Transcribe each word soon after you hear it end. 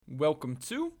Welcome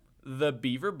to the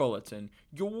Beaver Bulletin,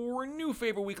 your new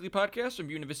favorite weekly podcast from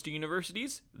Buena Vista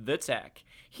University's The Tech.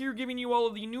 Here giving you all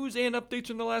of the news and updates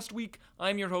from the last week,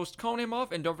 I'm your host Colin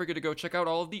Hamoff, and don't forget to go check out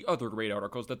all of the other great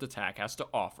articles that The Tech has to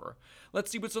offer. Let's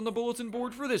see what's on the bulletin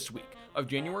board for this week of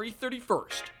January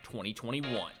 31st,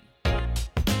 2021.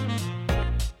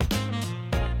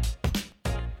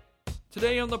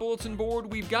 Today on the bulletin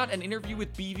board, we've got an interview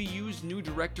with BVU's new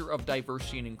Director of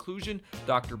Diversity and Inclusion,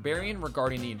 Dr. Berrien,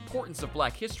 regarding the importance of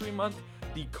Black History Month.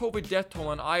 The COVID death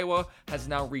toll in Iowa has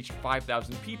now reached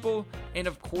 5,000 people, and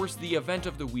of course the event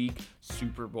of the week,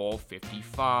 Super Bowl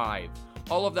 55.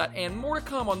 All of that and more to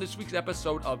come on this week's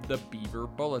episode of the Beaver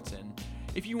Bulletin.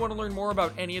 If you want to learn more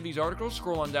about any of these articles,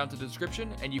 scroll on down to the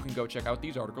description and you can go check out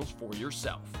these articles for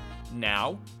yourself.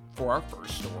 Now, for our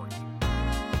first story.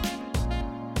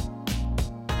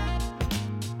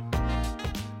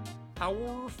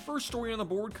 Our first story on the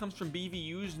board comes from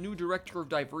BVU's new Director of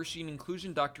Diversity and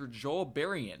Inclusion, Dr. Joel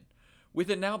Berrien.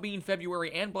 With it now being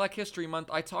February and Black History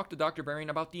Month, I talked to Dr. Berrien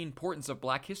about the importance of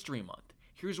Black History Month.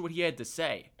 Here's what he had to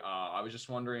say. I was just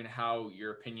wondering how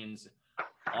your opinions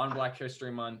on Black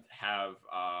History Month have,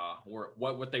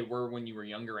 what they were when you were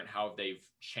younger and how they've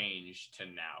changed to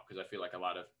now, because I feel like a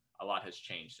lot has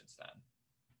changed since then.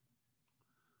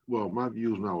 Well, my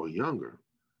views when I was younger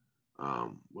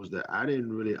was that I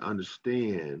didn't really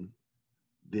understand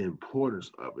the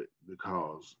importance of it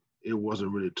because it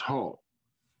wasn't really taught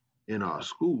in our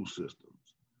school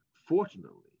systems.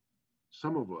 Fortunately,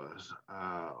 some of us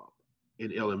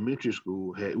in elementary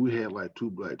school we had like two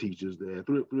Black teachers there,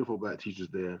 three or four Black teachers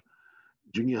there.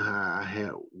 Junior high, I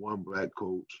had one Black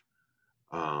coach.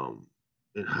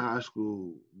 In high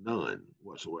school, none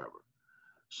whatsoever.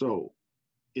 So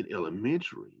in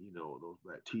elementary, those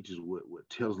Black teachers would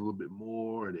tell us a little bit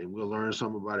more, and we'll learn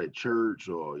something about it at church,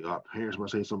 or our parents might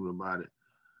say something about it.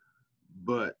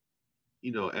 But,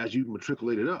 as you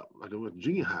matriculated up, like I went to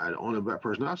junior high, the only Black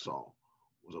person I saw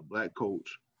was a Black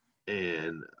coach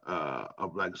and a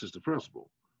Black assistant principal.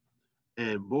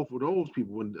 And both of those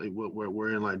people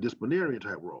were in like disciplinary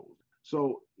type roles.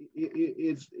 So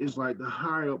it's like the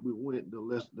higher up we went, the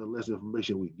less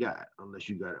information we got, unless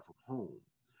you got it from home.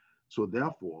 So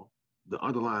therefore, the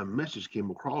underlying message came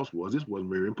across was this wasn't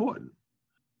very important.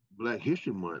 Black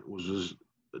History Month was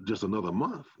just another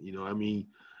month.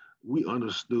 We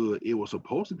understood it was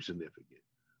supposed to be significant,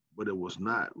 but it was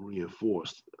not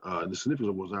reinforced. The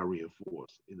significance was not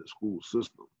reinforced in the school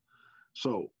system.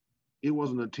 So it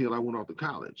wasn't until I went off to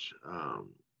college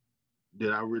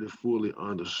that I really fully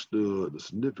understood the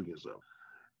significance of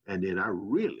it. And then I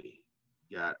really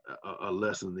got a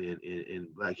lesson in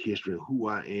Black history and who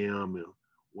I am and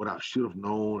what I should have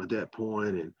known at that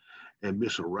point, and been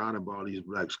surrounded by all these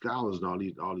Black scholars and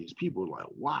all these people. Like,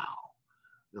 wow.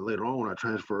 Then later on, I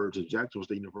transferred to Jacksonville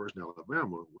State University in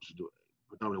Alabama, which is a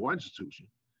predominantly white institution,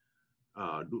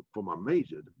 for my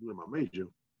major. Doing my major,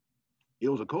 it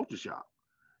was a culture shock.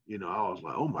 I was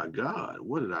like, oh my God,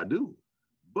 what did I do?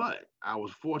 But I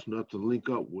was fortunate enough to link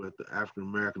up with the African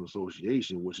American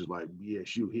Association, which is like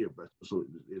BSU here, but so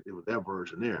it was that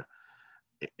version there,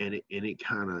 and it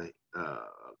kind of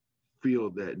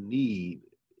filled that need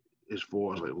as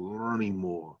far as like learning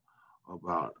more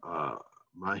about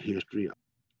my history.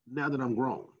 Now that I'm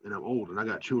grown and I'm old and I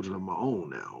got children of my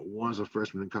own now, one's a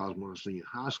freshman in college, one's a senior in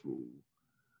high school.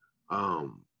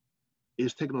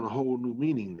 It's taken on a whole new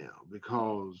meaning now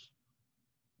because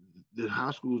the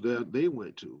high schools that they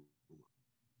went to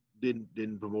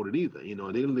didn't promote it either. They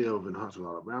live in Huntsville,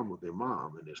 Alabama with their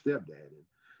mom and their stepdad,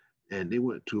 and they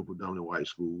went to a predominantly white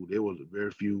school. There was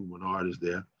very few minorities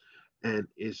there, and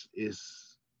it's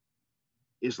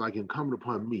like incumbent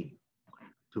upon me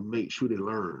to make sure they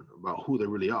learn about who they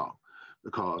really are,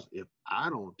 because if I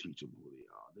don't teach them who they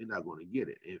are, they're not going to get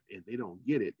it. If they don't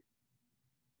get it,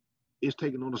 it's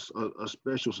taking on a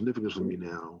special significance for me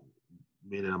now.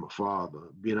 Being that I'm a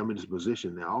father, being I'm in this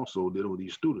position now, also dealing with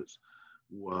these students,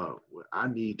 where I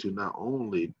need to not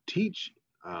only teach,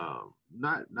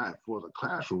 not for the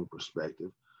classroom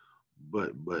perspective,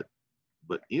 but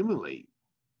emulate,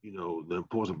 the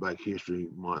importance of Black History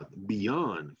Month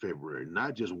beyond February,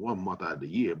 not just 1 month out of the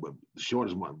year, but the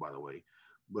shortest month, by the way,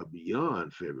 but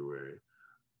beyond February.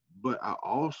 But I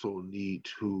also need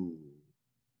to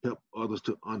help others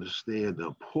to understand the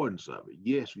importance of it.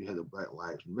 Yes, we have the Black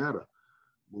Lives Matter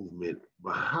movement,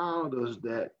 but how does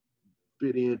that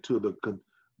fit into the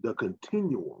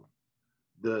continuum,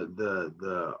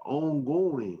 the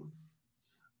ongoing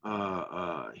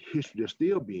history that's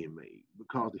still being made?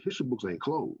 Because the history books ain't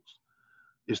closed;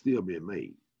 it's still being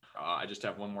made. I just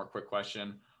have one more quick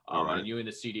question. Right. You and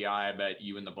the CDI, I bet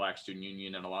you and the Black Student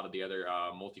Union and a lot of the other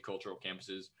multicultural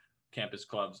campuses campus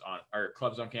clubs on or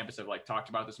clubs on campus have like talked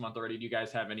about this month already? Do you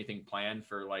guys have anything planned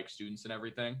for like students and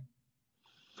everything?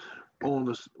 On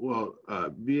this, well,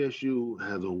 BSU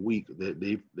has a week that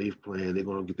they've planned. They're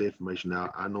going to get the information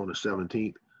out. I know on the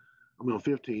 17th. I mean, on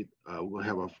 15th, we're going to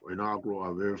have our inaugural,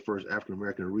 our very first African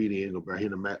American reading. We're here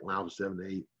in the Mac Lounge 7 to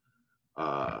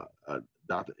 8.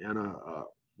 Dr. Anna,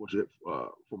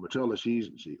 from Matella,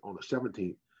 she on the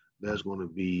 17th. There's going to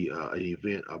be an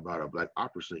event about a Black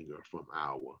opera singer from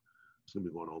Iowa. It's going to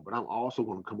be going on. But I'm also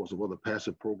going to come up with some other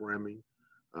passive programming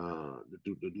to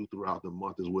do throughout the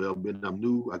month as well. But I'm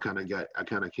new. I kind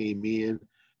of came in,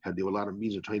 had to do a lot of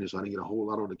meetings and training, so I didn't get a whole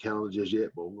lot on the calendar just yet.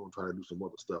 But we're going to try to do some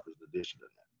other stuff in addition to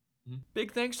that.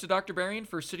 Big thanks to Dr. Berrien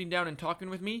for sitting down and talking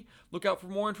with me. Look out for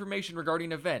more information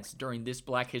regarding events during this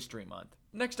Black History Month.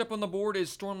 Next up on the board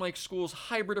is Storm Lake School's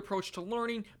hybrid approach to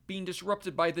learning being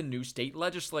disrupted by the new state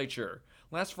legislature.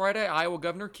 Last Friday, Iowa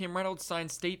Governor Kim Reynolds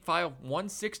signed State File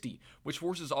 160, which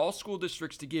forces all school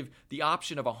districts to give the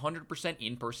option of 100%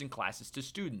 in-person classes to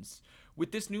students.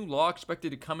 With this new law expected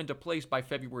to come into place by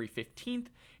February 15th,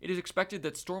 it is expected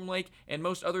that Storm Lake and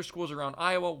most other schools around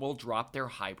Iowa will drop their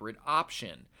hybrid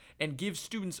option and give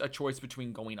students a choice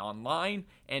between going online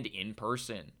and in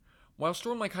person. While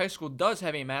Storm Lake High School does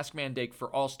have a mask mandate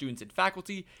for all students and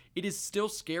faculty, it is still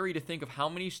scary to think of how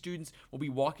many students will be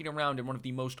walking around in one of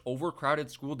the most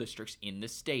overcrowded school districts in the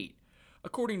state.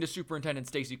 According to Superintendent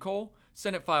Stacy Cole,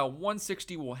 Senate File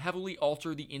 160 will heavily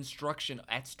alter the instruction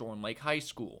at Storm Lake High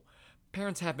School.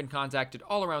 Parents have been contacted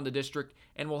all around the district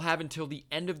and will have until the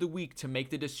end of the week to make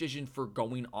the decision for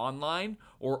going online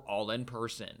or all in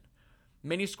person.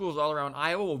 Many schools all around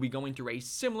Iowa will be going through a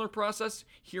similar process.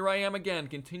 Here I am again,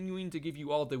 continuing to give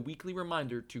you all the weekly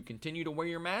reminder to continue to wear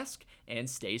your mask and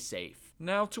stay safe.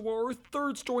 Now to our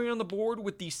third story on the board,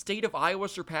 with the state of Iowa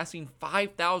surpassing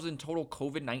 5,000 total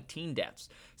COVID-19 deaths,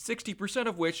 60%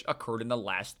 of which occurred in the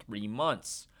last 3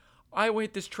 months. Iowa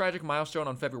hit this tragic milestone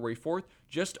on February 4th,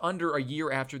 just under a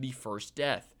year after the first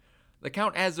death. The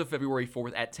count as of February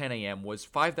 4th at 10 a.m. was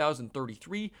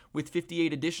 5,033, with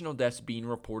 58 additional deaths being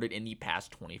reported in the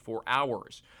past 24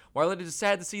 hours. While it is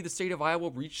sad to see the state of Iowa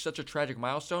reach such a tragic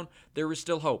milestone, there is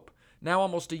still hope. Now,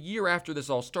 almost a year after this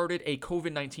all started, a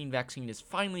COVID-19 vaccine is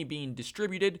finally being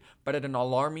distributed, but at an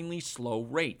alarmingly slow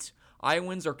rate.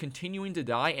 Iowans are continuing to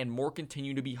die and more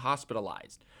continue to be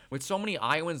hospitalized. With so many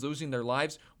Iowans losing their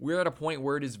lives, we're at a point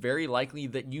where it is very likely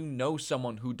that you know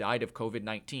someone who died of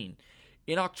COVID-19.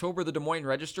 In October, the Des Moines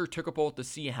Register took a poll to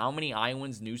see how many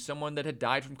Iowans knew someone that had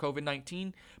died from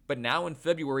COVID-19, but now in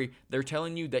February, they're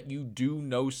telling you that you do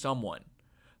know someone.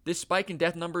 This spike in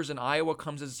death numbers in Iowa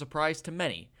comes as a surprise to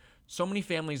many. So many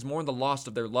families mourn the loss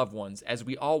of their loved ones as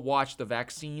we all watch the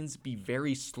vaccines be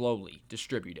very slowly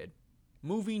distributed.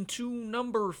 Moving to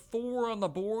number 4 on the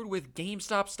board, with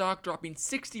GameStop stock dropping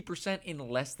 60% in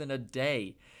less than a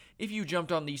day. If you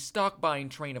jumped on the stock buying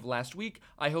train of last week,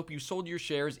 I hope you sold your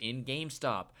shares in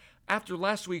GameStop. After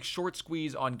last week's short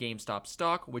squeeze on GameStop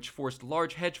stock, which forced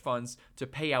large hedge funds to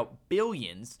pay out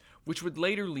billions, which would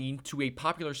later lead to a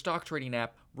popular stock trading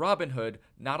app, Robinhood,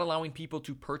 not allowing people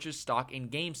to purchase stock in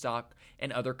GameStop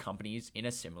and other companies in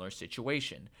a similar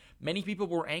situation. Many people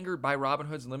were angered by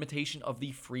Robinhood's limitation of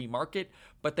the free market,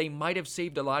 but they might have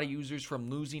saved a lot of users from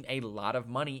losing a lot of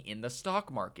money in the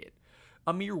stock market.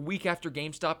 A mere week after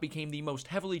GameStop became the most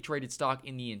heavily traded stock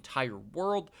in the entire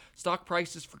world, stock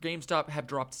prices for GameStop have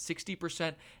dropped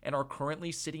 60% and are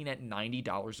currently sitting at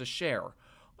 $90 a share.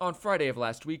 On Friday of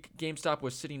last week, GameStop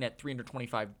was sitting at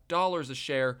 $325 a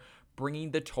share,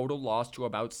 bringing the total loss to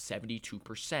about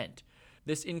 72%.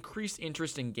 This increased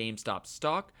interest in GameStop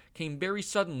stock came very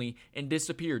suddenly and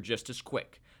disappeared just as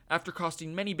quick. After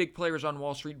costing many big players on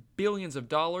Wall Street billions of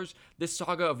dollars, this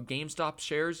saga of GameStop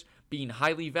shares being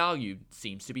highly valued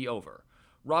seems to be over.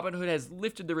 Robinhood has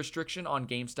lifted the restriction on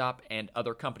GameStop and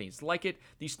other companies like it.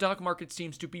 The stock market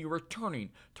seems to be returning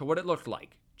to what it looked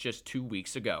like just 2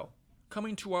 weeks ago.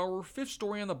 Coming to our 5th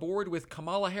story on the board, with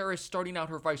Kamala Harris starting out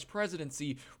her vice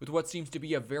presidency with what seems to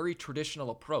be a very traditional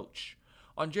approach.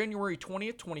 On January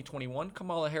 20th, 2021,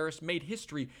 Kamala Harris made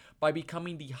history by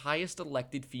becoming the highest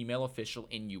elected female official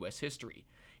in U.S. history.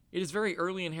 It is very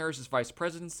early in Harris's vice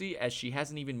presidency, as she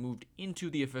hasn't even moved into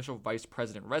the official vice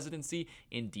president residency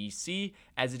in D.C.,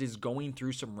 as it is going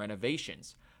through some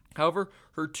renovations. However,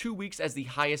 her 2 weeks as the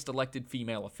highest elected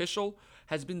female official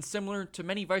has been similar to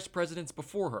many vice presidents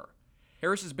before her.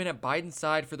 Harris has been at Biden's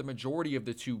side for the majority of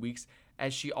the 2 weeks,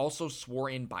 as she also swore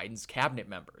in Biden's cabinet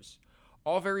members.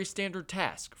 All very standard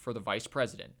task for the vice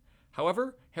president.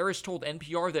 However, Harris told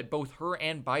NPR that both her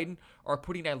and Biden are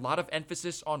putting a lot of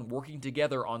emphasis on working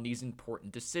together on these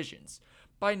important decisions.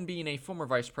 Biden, being a former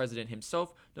vice president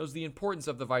himself, knows the importance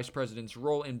of the vice president's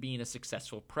role in being a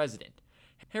successful president.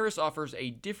 Harris offers a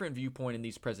different viewpoint in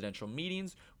these presidential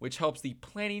meetings, which helps the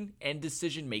planning and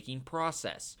decision-making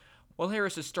process. While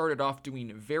Harris has started off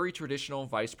doing very traditional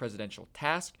vice presidential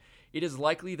tasks, it is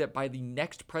likely that by the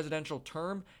next presidential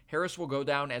term, Harris will go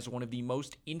down as one of the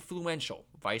most influential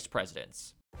vice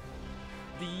presidents.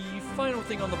 The final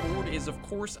thing on the board is, of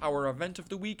course, our event of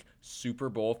the week, Super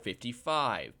Bowl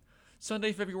 55.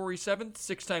 Sunday, February 7th,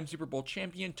 six-time Super Bowl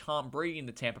champion Tom Brady and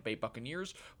the Tampa Bay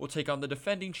Buccaneers will take on the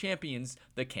defending champions,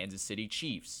 the Kansas City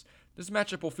Chiefs. This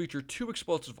matchup will feature two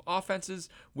explosive offenses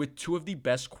with two of the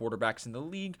best quarterbacks in the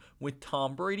league, with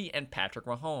Tom Brady and Patrick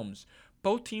Mahomes.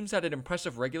 Both teams had an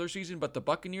impressive regular season, but the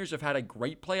Buccaneers have had a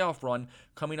great playoff run,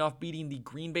 coming off beating the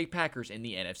Green Bay Packers in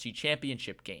the NFC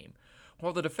Championship game.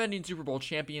 While the defending Super Bowl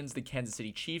champions, the Kansas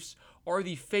City Chiefs, are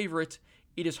the favorite,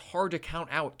 it is hard to count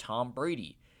out Tom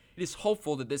Brady. It is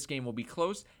hopeful that this game will be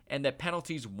close and that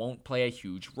penalties won't play a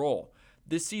huge role.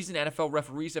 This season, NFL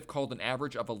referees have called an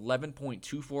average of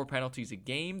 11.24 penalties a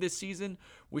game this season,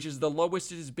 which is the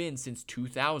lowest it has been since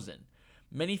 2000.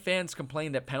 Many fans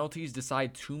complain that penalties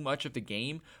decide too much of the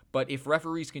game, but if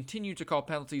referees continue to call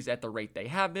penalties at the rate they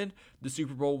have been, the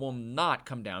Super Bowl will not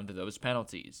come down to those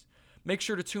penalties. Make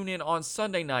sure to tune in on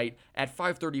Sunday night at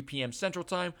 5:30 p.m. Central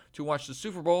Time to watch the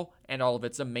Super Bowl and all of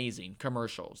its amazing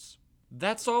commercials.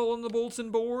 That's all on the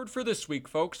bulletin board for this week,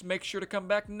 folks. Make sure to come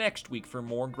back next week for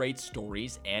more great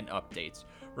stories and updates.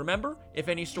 Remember, if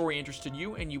any story interested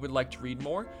you and you would like to read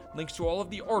more, links to all of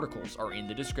the articles are in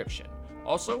the description.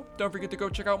 Also, don't forget to go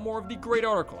check out more of the great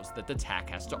articles that the TAC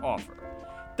has to offer.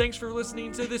 Thanks for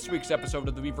listening to this week's episode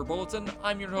of the Beaver Bulletin.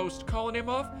 I'm your host, Colin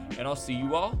Imhoff, and I'll see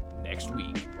you all next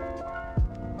week.